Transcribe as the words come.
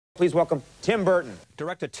Please welcome Tim Burton.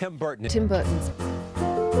 Director Tim Burton. Tim Burton's.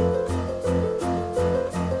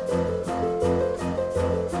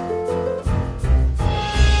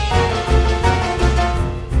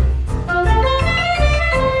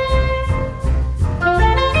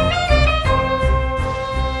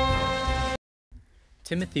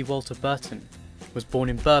 Timothy Walter Burton was born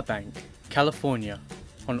in Burbank, California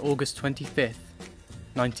on August 25th,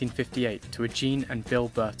 1958 to a Jean and Bill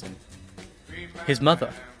Burton. His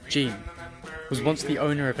mother, Jean, was once the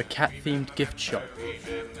owner of a cat-themed gift shop,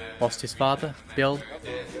 whilst his father, Bill,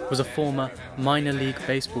 was a former minor league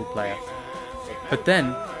baseball player, but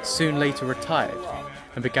then soon later retired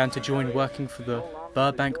and began to join working for the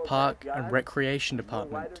Burbank Park and Recreation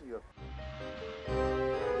Department.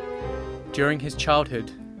 During his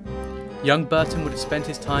childhood, young Burton would have spent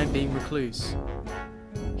his time being recluse.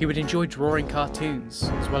 He would enjoy drawing cartoons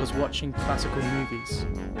as well as watching classical movies.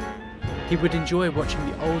 He would enjoy watching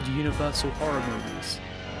the old Universal horror movies,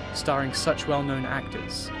 starring such well-known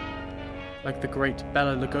actors, like the great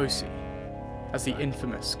Bela Lugosi as the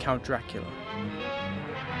infamous Count Dracula.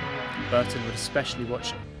 Burton would especially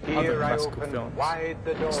watch other classical films,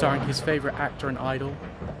 starring his favourite actor and idol,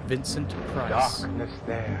 Vincent Price. Darkness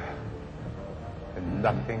there, and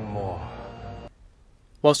nothing more.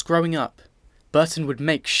 Whilst growing up, Burton would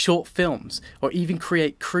make short films or even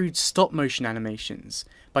create crude stop-motion animations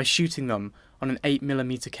by shooting them on an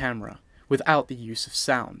 8mm camera without the use of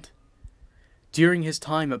sound. During his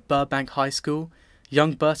time at Burbank High School,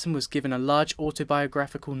 young Burton was given a large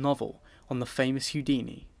autobiographical novel on the famous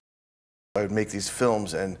Houdini. I would make these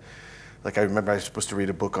films, and I remember I was supposed to read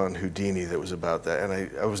a book on Houdini that was about that,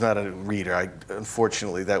 and I was not a reader.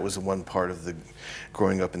 Unfortunately, that was the one part of the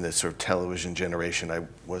growing up in this sort of television generation. I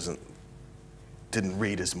didn't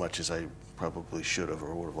read as much as I probably should have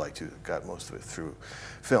or would have liked to. Got most of it through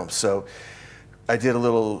films. So I did a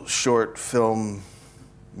little short film,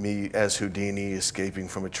 me as Houdini escaping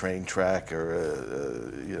from a train track or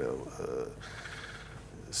a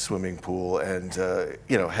swimming pool, and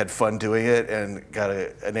had fun doing it and got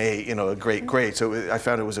an A, a great grade. So I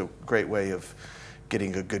found it was a great way of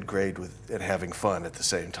getting a good grade and having fun at the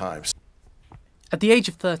same time. At the age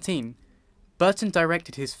of 13, Burton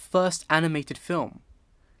directed his first animated film,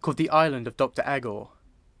 called The Island of Dr. Agor,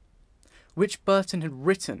 which Burton had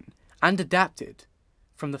written and adapted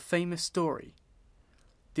from the famous story,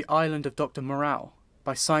 The Island of Dr. Moreau,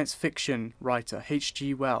 by science fiction writer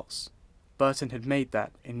H.G. Wells. Burton had made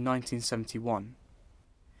that in 1971.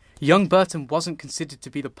 Young Burton wasn't considered to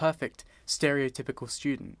be the perfect stereotypical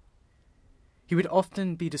student. He would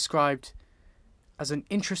often be described as an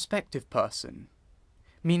introspective person,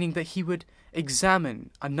 meaning that he would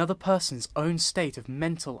examine another person's own state of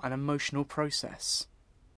mental and emotional process.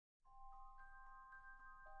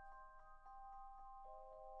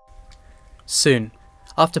 Soon,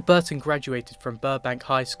 after Burton graduated from Burbank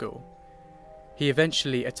High School, he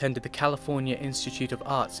eventually attended the California Institute of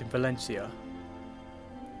Arts in Valencia.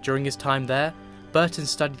 During his time there, Burton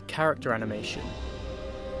studied character animation.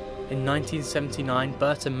 In 1979,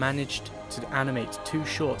 Burton managed to animate 2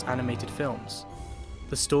 short animated films,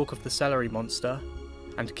 The Stalk of the Celery Monster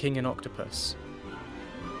and King and Octopus.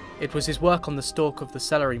 It was his work on The Stalk of the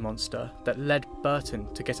Celery Monster that led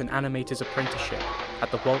Burton to get an animator's apprenticeship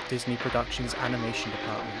at the Walt Disney Productions Animation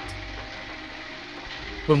Department.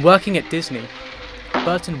 When working at Disney,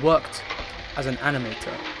 Burton worked as an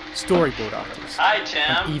animator, storyboard artist,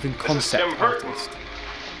 and even concept artist.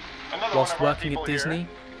 Whilst working at Disney,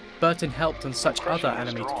 Burton helped on such other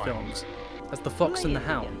animated films as The Fox and the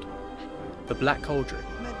Hound, The Black Cauldron,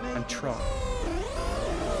 and Tron.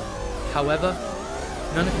 However,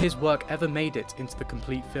 none of his work ever made it into the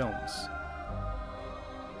complete films.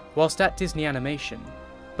 Whilst at Disney Animation,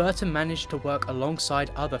 Burton managed to work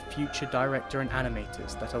alongside other future director and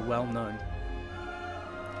animators that are well known.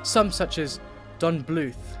 Some such as Don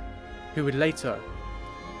Bluth, who would later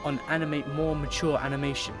animate more mature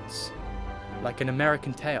animations, like An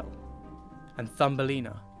American Tail and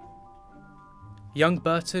Thumbelina. Young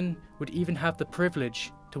Burton would even have the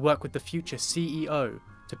privilege to work with the future CEO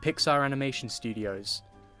to Pixar Animation Studios,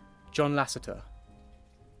 John Lasseter.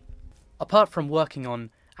 Apart from working on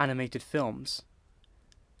animated films,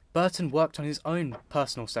 Burton worked on his own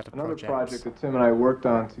personal set of projects. Another project that Tim and I worked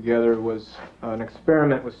on together was an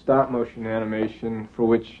experiment with stop-motion animation for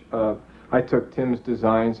which I took Tim's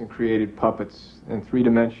designs and created puppets in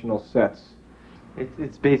 3-dimensional sets.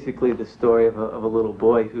 It's basically the story of a little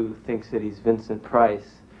boy who thinks that he's Vincent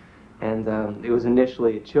Price. And it was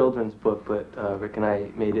initially a children's book, but Rick and I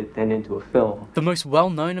made it then into a film. The most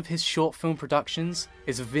well-known of his short film productions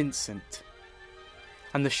is Vincent.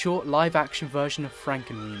 and the short live-action version of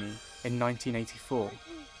Frankenweenie in 1984.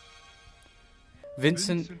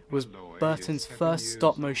 Vincent was Burton's first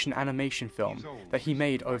stop-motion animation film that he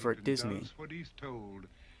made over at Disney.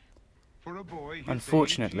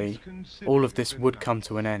 Unfortunately, all of this would come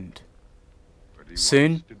to an end.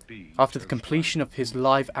 Soon, after the completion of his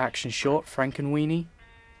live-action short Frankenweenie,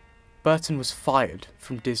 Burton was fired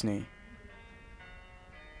from Disney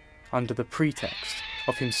under the pretext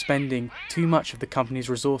of him spending too much of the company's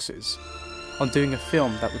resources on doing a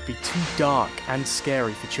film that would be too dark and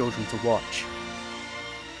scary for children to watch.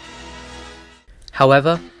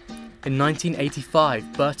 However, in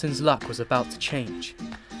 1985, Burton's luck was about to change,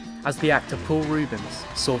 as the actor Paul Reubens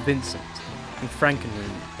saw Vincent in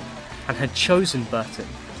Frankenweenie and had chosen Burton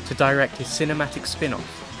to direct his cinematic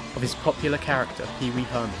spin-off of his popular character Pee-wee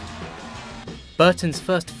Herman. Burton's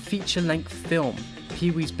first feature-length film,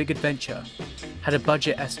 Pee-wee's Big Adventure, had a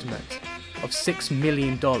budget estimate of $6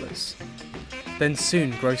 million, then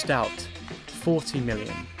soon grossed out $40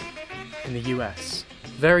 million in the US.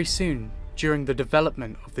 Very soon, during the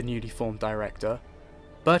development of the newly formed director,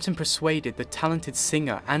 Burton persuaded the talented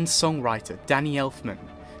singer and songwriter Danny Elfman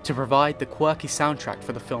to provide the quirky soundtrack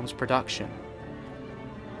for the film's production.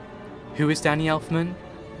 Who is Danny Elfman?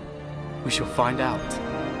 We shall find out.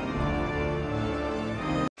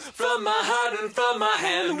 From my heart and from my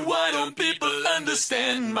hand, why don't people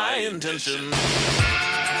understand my intention?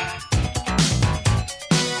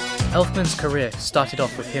 Elfman's career started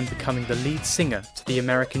off with him becoming the lead singer to the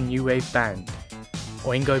American new wave band,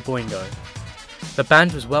 Oingo Boingo. The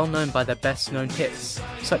band was well known by their best known hits,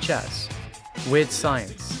 such as Weird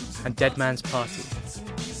Science and Dead Man's Party.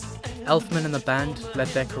 Elfman and the band led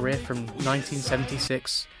their career from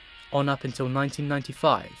 1976 on up until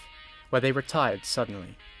 1995, where they retired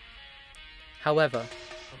suddenly. However,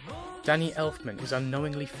 Danny Elfman is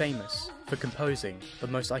unknowingly famous for composing the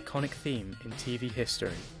most iconic theme in TV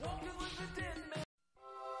history.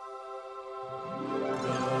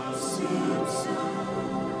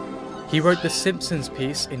 He wrote the Simpsons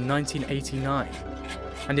piece in 1989,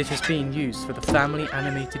 and it has been used for the family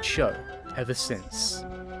animated show ever since.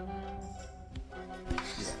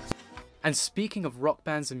 And speaking of rock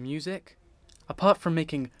bands and music, apart from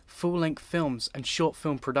making full-length films and short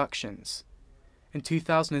film productions, in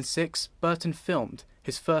 2006 Burton filmed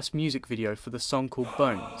his first music video for the song called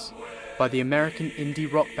Bones by the American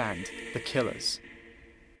indie rock band The Killers.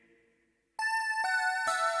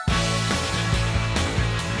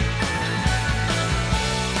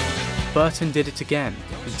 Burton did it again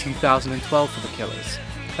in 2012 for The Killers,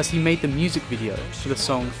 as he made the music video for the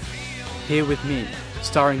song Here With Me,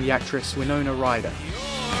 starring the actress Winona Ryder.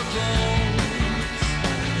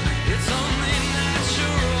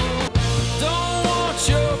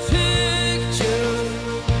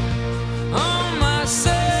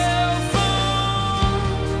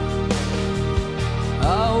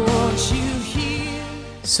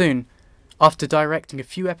 Soon, after directing a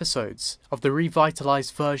few episodes of the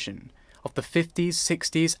revitalised version of the 50s,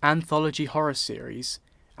 60s anthology horror series,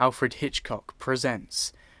 Alfred Hitchcock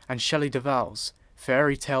Presents and Shelley Duvall's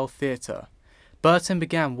Fairy Tale Theatre, Burton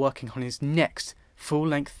began working on his next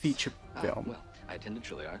full-length feature film, I attended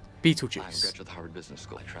Juilliard. Beetlejuice. I'm the Harvard Business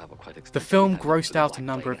School. I travel quite extensively. The film grossed out a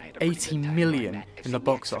number of 80 million in the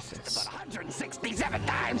box office. About 167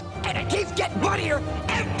 times, and it keeps getting funnier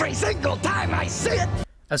every single time I see it.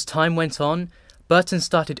 As time went on, Burton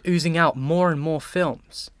started oozing out more and more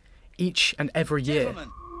films, each and every year,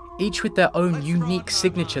 each with their own unique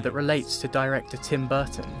signature that relates to director Tim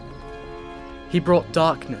Burton. He brought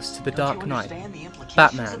darkness to The Dark Knight,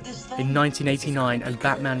 Batman in 1989 and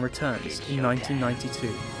Batman Returns in 1992.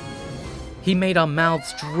 He made our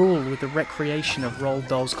mouths drool with the recreation of Roald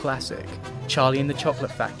Dahl's classic, Charlie and the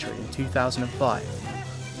Chocolate Factory in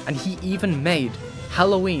 2005. And he even made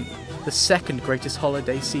Halloween the second greatest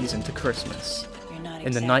holiday season to Christmas,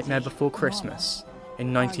 in The Nightmare Before Christmas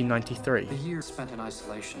in 1993. The years spent in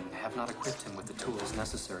isolation have not equipped him with the tools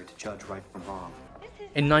necessary to judge right from wrong.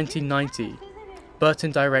 In 1990,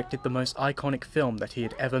 Burton directed the most iconic film that he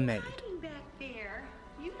had ever made,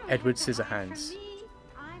 Edward Scissorhands.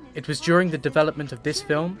 It was during the development of this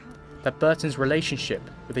film that Burton's relationship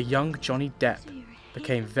with a young Johnny Depp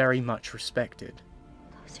became very much respected.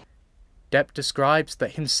 Depp describes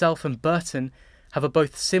that himself and Burton have a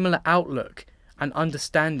both similar outlook and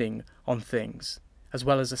understanding on things, as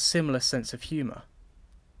well as a similar sense of humour.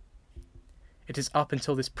 It is up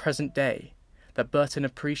until this present day that Burton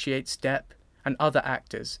appreciates Depp and other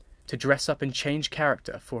actors to dress up and change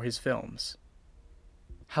character for his films.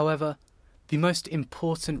 However, the most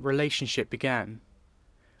important relationship began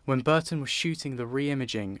when Burton was shooting the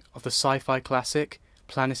re-imaging of the sci-fi classic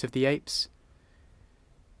Planet of the Apes,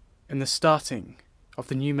 and the starting of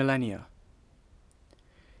the new millennia.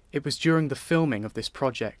 It was during the filming of this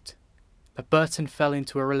project that Burton fell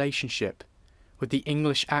into a relationship with the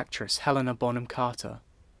English actress Helena Bonham Carter.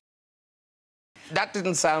 That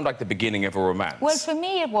didn't sound like the beginning of a romance. Well, for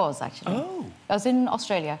me it was, actually. Oh. I was in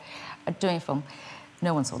Australia doing a film.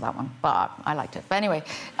 No one saw that one, but I liked it. But anyway,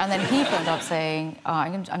 and then he phoned up saying,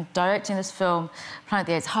 I'm directing this film, Planet of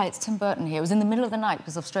the Apes. Hi, it's Tim Burton here. It was in the middle of the night,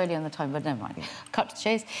 because Australia at the time, but never mind. Cut to the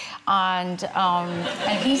chase. And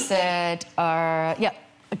he said, yeah,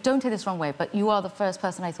 don't take this the wrong way, but you are the first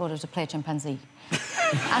person I thought of to play a chimpanzee.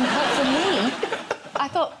 And for me, I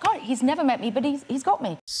thought, God, he's never met me, but he's got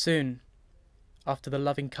me. Soon, after the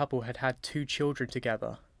loving couple had had 2 children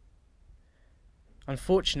together.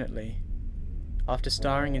 Unfortunately, after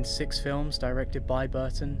starring in 6 films directed by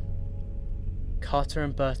Burton, Carter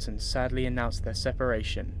and Burton sadly announced their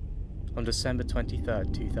separation on December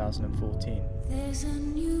 23rd,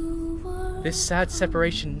 2014. This sad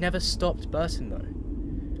separation never stopped Burton though,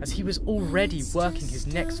 as he was already working his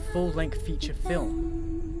next full-length feature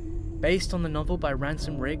film, based on the novel by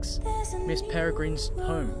Ransom Riggs, Miss Peregrine's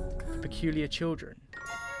Home for Peculiar Children.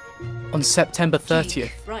 On September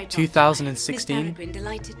 30th, 2016,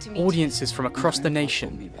 audiences from across the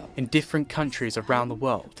nation, in different countries around the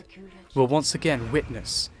world, will once again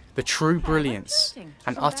witness the true brilliance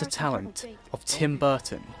and utter talent of Tim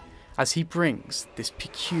Burton as he brings this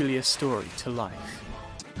peculiar story to life.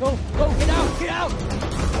 Go, get out, get out!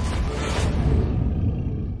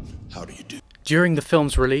 How do you do? During the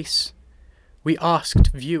film's release, we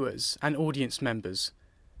asked viewers and audience members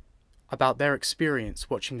about their experience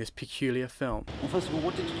watching this peculiar film. Well, first of all,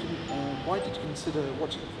 why did you consider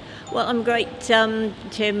watching it? Well, I'm a great Tim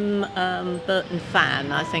Burton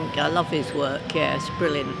fan. I think I love his work. Yeah, it's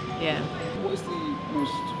brilliant. Yeah. What is the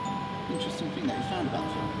most interesting thing that you found about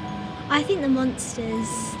the film? I think the monsters.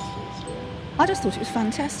 I just thought it was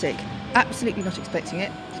fantastic. Absolutely not expecting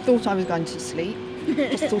it. Thought I was going to sleep.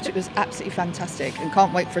 Just thought it was absolutely fantastic and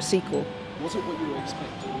can't wait for a sequel. Was it what you were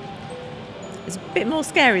expecting? It's a bit more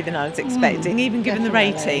scary than I was expecting, even given the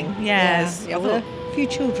rating. Yes. Yeah, well, a few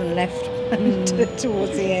children left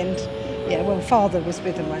towards the end. Yeah, well, father was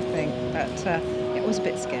with them, I think, but it was a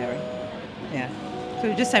bit scary. Yeah. So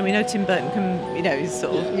we're just saying, we know Tim Burton can, he's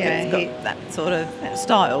sort of he's got that sort of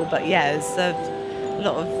style, but yeah, there's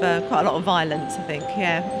quite a lot of violence, I think.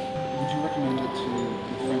 Yeah. Would you recommend it to your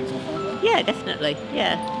friends or family? Yeah, definitely.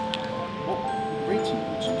 Yeah. What rating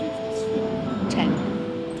would you give this film? 10.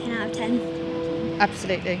 10 out of 10.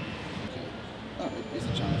 Absolutely. Okay. It's a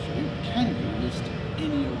challenge for you. Can you list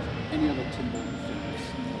any other Tim Burton films?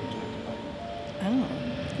 Oh,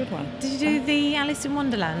 good one. Did you do the Alice in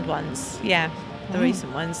Wonderland ones? Yeah, the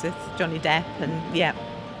recent ones with Johnny Depp and yeah.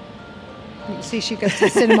 You can see she goes to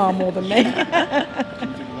the cinema more than me. Can you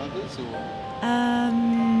think of others or?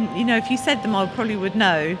 If you said them, I probably would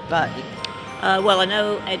know, but. Well, I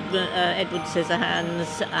know Edward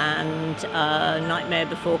Scissorhands and Nightmare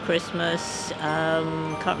Before Christmas.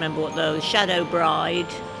 Can't remember what those. Shadow Bride.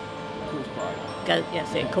 Corpse Bride.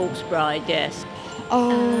 Yes, Corpse Bride. Yes.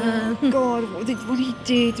 Oh God, what he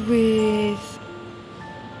did with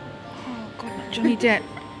Johnny Depp,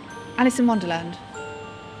 Alice in Wonderland.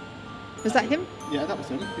 Was that him? Yeah, that was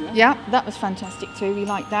him. Yeah, that was fantastic too. We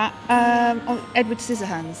liked that. Edward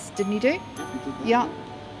Scissorhands, didn't he do? Yeah, he did that. Yeah.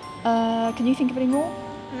 Can you think of any more?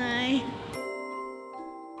 No.